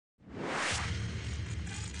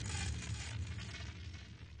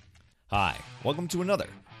Hi, welcome to another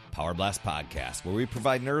Power Blast podcast where we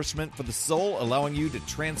provide nourishment for the soul, allowing you to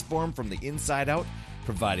transform from the inside out,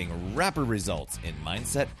 providing rapid results in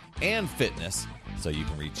mindset and fitness so you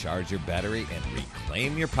can recharge your battery and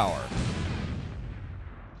reclaim your power.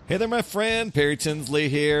 Hey there, my friend. Perry Tinsley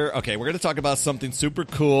here. Okay, we're going to talk about something super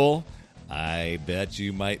cool. I bet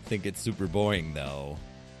you might think it's super boring, though.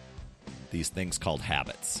 These things called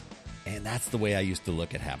habits. And that's the way I used to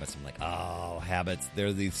look at habits. I'm like, oh, habits.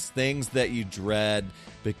 They're these things that you dread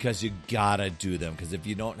because you gotta do them. Because if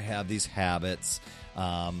you don't have these habits,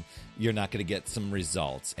 you're not going to get some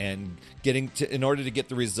results. And in order to get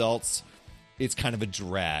the results, it's kind of a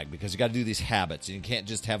drag because you got to do these habits. And you can't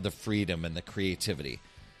just have the freedom and the creativity.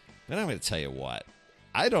 But I'm going to tell you what.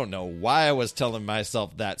 I don't know why I was telling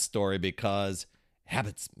myself that story, because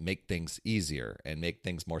habits make things easier and make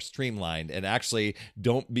things more streamlined and actually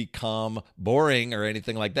don't become boring or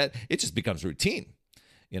anything like that. It just becomes routine.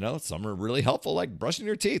 You know, some are really helpful, like brushing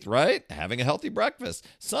your teeth, right? Having a healthy breakfast.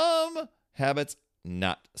 Some habits,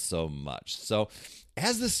 not so much. So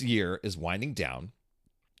as this year is winding down,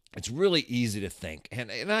 it's really easy to think, and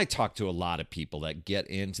I talk to a lot of people that get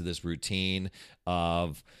into this routine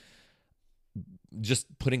of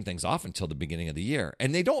just putting things off until the beginning of the year,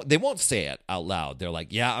 and they won't say it out loud. They're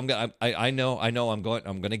like, "Yeah, I know, I'm going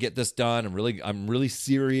to get this done. I'm really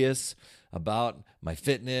serious about my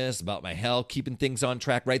fitness, about my health, keeping things on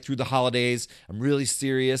track right through the holidays. I'm really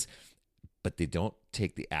serious," but they don't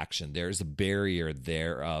take the action. There's a barrier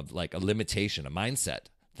there of like a limitation, a mindset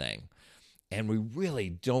thing. And we really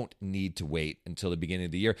don't need to wait until the beginning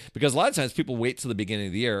of the year, because a lot of times people wait till the beginning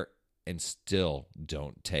of the year and still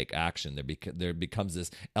don't take action. There becomes this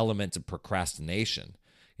element of procrastination,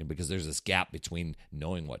 because there's this gap between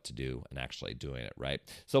knowing what to do and actually doing it, right?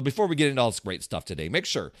 So before we get into all this great stuff today, make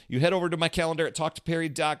sure you head over to my calendar at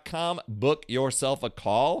talktoperry.com, book yourself a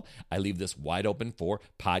call. I leave this wide open for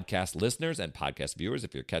podcast listeners and podcast viewers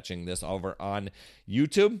if you're catching this over on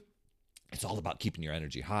YouTube. It's all about keeping your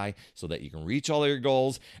energy high so that you can reach all of your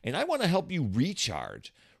goals. And I want to help you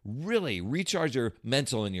really recharge your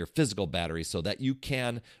mental and your physical battery so that you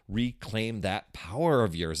can reclaim that power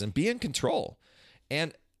of yours and be in control.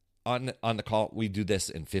 And on the call, we do this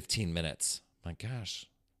in 15 minutes. My gosh.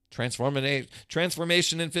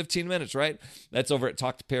 Transformation in 15 minutes, right? That's over at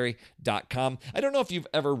talktoperry.com. I don't know if you've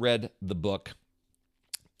ever read the book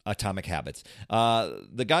Atomic Habits.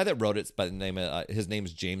 The guy that wrote it, by the name his name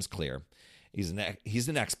is James Clear. He's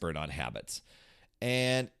an expert on habits,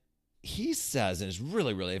 and he says, and it's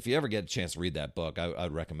really, if you ever get a chance to read that book, I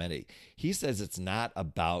would recommend it. He says it's not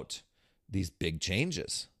about these big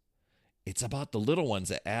changes. It's about the little ones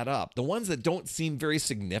that add up, the ones that don't seem very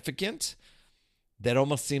significant, that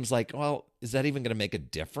almost seems like, well, is that even going to make a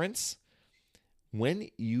difference? When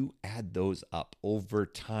you add those up over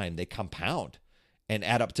time, they compound and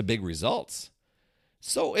add up to big results.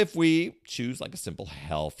 So if we choose like a simple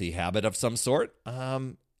healthy habit of some sort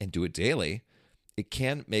and do it daily, it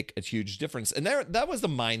can make a huge difference. And that was the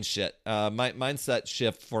mindset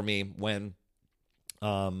shift for me when,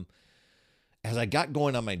 as I got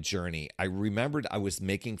going on my journey, I remembered I was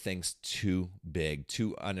making things too big,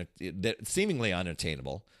 seemingly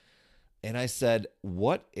unattainable. And I said,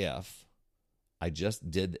 what if I just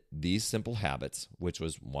did these simple habits, which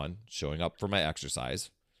was one, showing up for my exercise,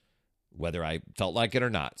 whether I felt like it or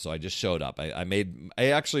not. So I just showed up. I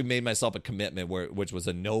actually made myself a commitment which was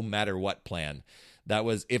a no matter what plan. That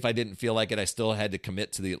was, if I didn't feel like it, I still had to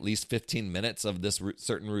commit to at least 15 minutes of this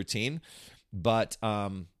certain routine. But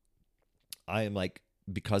I am like,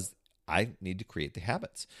 because I need to create the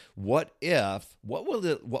habits. What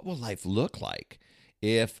will life look like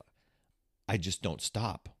if I just don't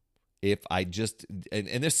stop? If I just,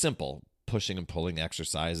 and they're simple, pushing and pulling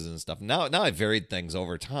exercises and stuff. Now I varied things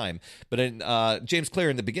over time. But in James Clear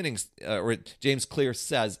in the beginnings, or James Clear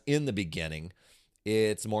says in the beginning,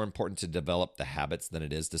 it's more important to develop the habits than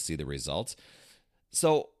it is to see the results.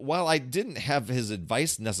 So while I didn't have his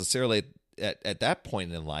advice necessarily at that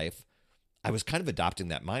point in life, I was kind of adopting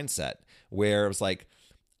that mindset where it was like,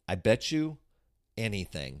 I bet you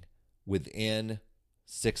anything within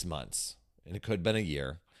 6 months, and it could have been a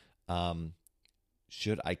year,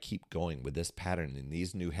 should I keep going with this pattern and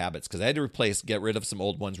these new habits? Because I had to get rid of some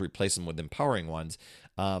old ones, replace them with empowering ones.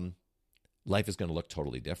 Life is going to look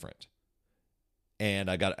totally different. And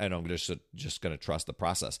I'm just going to trust the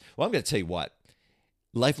process. Well, I'm going to tell you what,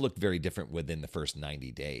 life looked very different within the first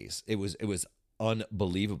 90 days. It was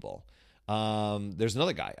unbelievable. There's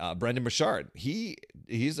another guy, Brendon Burchard.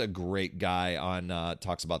 He's a great guy on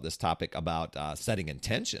talks about this topic about setting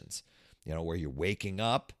intentions. Where you're waking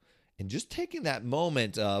up and just taking that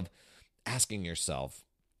moment of asking yourself,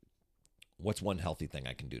 What's one healthy thing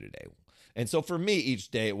I can do today? And so for me, each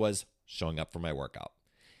day it was showing up for my workout.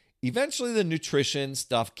 Eventually the nutrition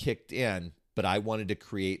stuff kicked in, but I wanted to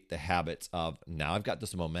create the habits of, now I've got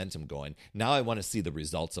this momentum going. Now I want to see the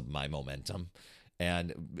results of my momentum.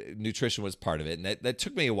 And nutrition was part of it. And that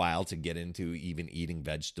took me a while to get into, even eating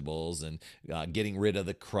vegetables and getting rid of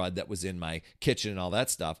the crud that was in my kitchen and all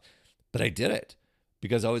that stuff. But I did it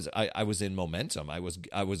because I was in momentum. I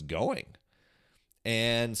was going.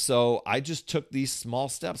 And so I just took these small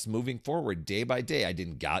steps moving forward day by day.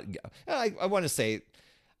 I want to say,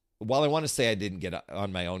 while I want to say I didn't get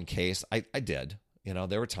on my own case, I did.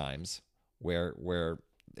 There were times where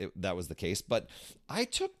that was the case, but I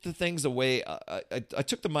took the things away. I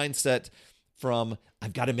took the mindset from,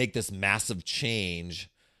 I've got to make this massive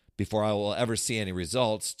change before I will ever see any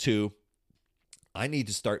results, to, I need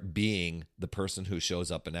to start being the person who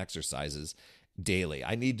shows up and exercises daily.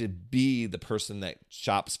 I need to be the person that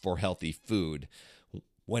shops for healthy food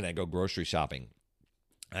when I go grocery shopping.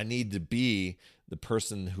 I need to be the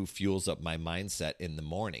person who fuels up my mindset in the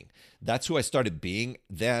morning. That's who I started being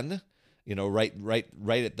then,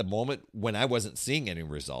 right at the moment when I wasn't seeing any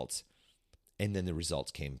results. And then the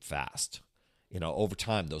results came fast. Over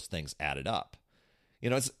time, those things added up.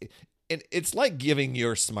 It's like giving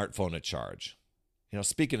your smartphone a charge.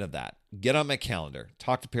 Speaking of that, get on my calendar,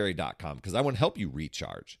 talktoperry.com, because I want to help you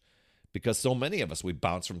recharge. Because so many of us, we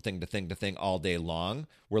bounce from thing to thing to thing all day long.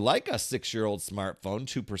 We're like a 6-year-old smartphone,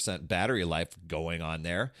 2% battery life going on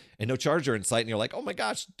there, and no charger in sight. And you're like, oh my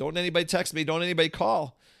gosh, don't anybody text me, don't anybody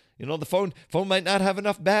call. The phone might not have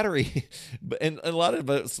enough battery. And a lot of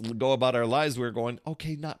us go about our lives, we're going,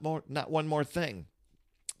 okay, not one more thing.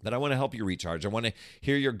 But I want to help you recharge. I want to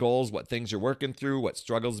hear your goals, what things you're working through, what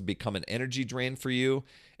struggles become an energy drain for you.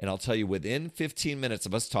 And I'll tell you within 15 minutes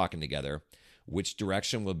of us talking together, which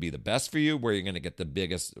direction will be the best for you, where you're going to get the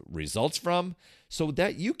biggest results from, so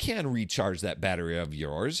that you can recharge that battery of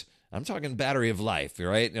yours. I'm talking battery of life,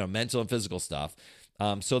 right? Mental and physical stuff,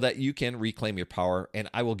 so that you can reclaim your power. And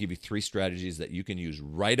I will give you 3 strategies that you can use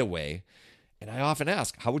right away. And I often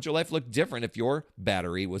ask, how would your life look different if your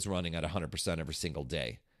battery was running at 100% every single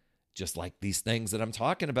day? Just like these things that I'm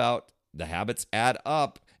talking about, the habits add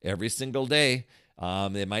up every single day.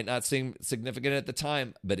 It might not seem significant at the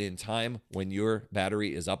time, but in time, when your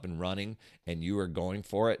battery is up and running and you are going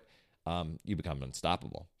for it, you become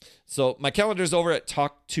unstoppable. So my calendar is over at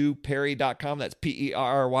talktoperry.com. That's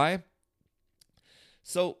Perry.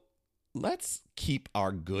 So let's keep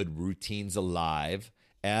our good routines alive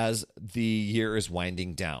as the year is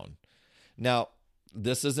winding down. Now,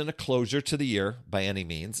 this isn't a closure to the year by any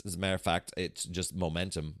means. As a matter of fact, it's just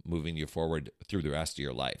momentum moving you forward through the rest of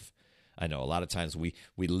your life. I know a lot of times we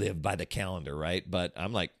live by the calendar, right? But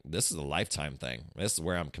I'm like, this is a lifetime thing. This is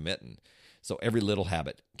where I'm committing. So every little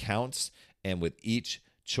habit counts. And with each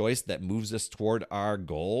choice that moves us toward our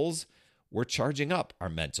goals, we're charging up our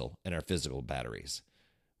mental and our physical batteries.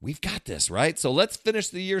 We've got this, right? So let's finish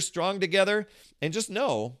the year strong together. And just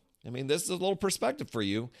know, this is a little perspective for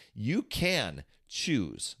you. You can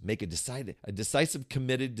choose, make a decisive,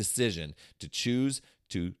 committed decision to choose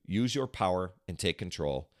to use your power and take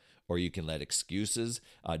control. Or you can let excuses,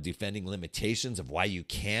 defending limitations of why you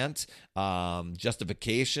can't,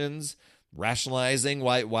 justifications, rationalizing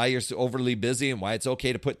why you're so overly busy and why it's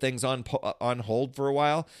okay to put things on hold for a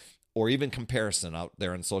while, or even comparison out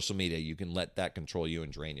there on social media. You can let that control you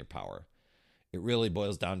and drain your power. It really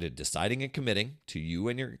boils down to deciding and committing to you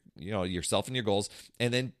and yourself and your goals,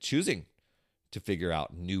 and then choosing to figure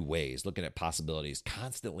out new ways, looking at possibilities,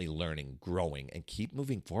 constantly learning, growing, and keep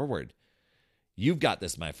moving forward. You've got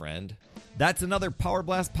this, my friend. That's another Power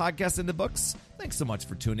Blast podcast in the books. Thanks so much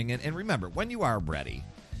for tuning in. And remember, when you are ready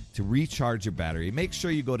to recharge your battery, make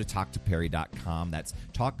sure you go to talktoperry.com. That's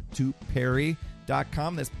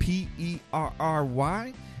talktoperry.com. That's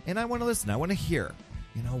Perry. And I want to listen. I want to hear,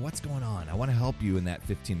 what's going on. I want to help you in that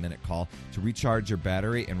 15-minute call to recharge your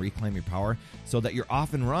battery and reclaim your power so that you're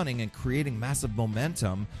off and running and creating massive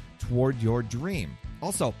momentum toward your dream.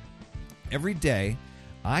 Also, every day,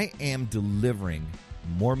 I am delivering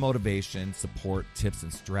more motivation, support, tips,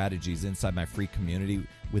 and strategies inside my free community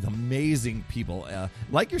with amazing people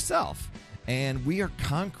like yourself. And we are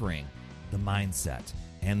conquering the mindset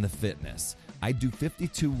and the fitness. I do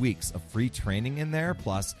 52 weeks of free training in there.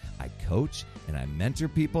 Plus, I coach and I mentor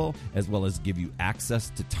people, as well as give you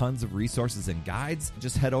access to tons of resources and guides.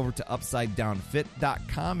 Just head over to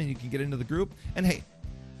UpsideDownFit.com and you can get into the group. And hey,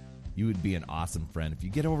 you would be an awesome friend if you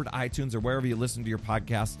get over to iTunes or wherever you listen to your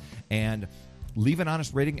podcast and leave an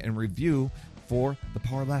honest rating and review for the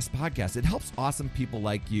Power Blast Podcast. It helps awesome people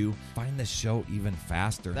like you find the show even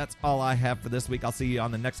faster. That's all I have for this week. I'll see you on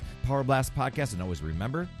the next Power Blast Podcast. And always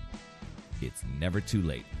remember, it's never too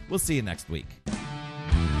late. We'll see you next week.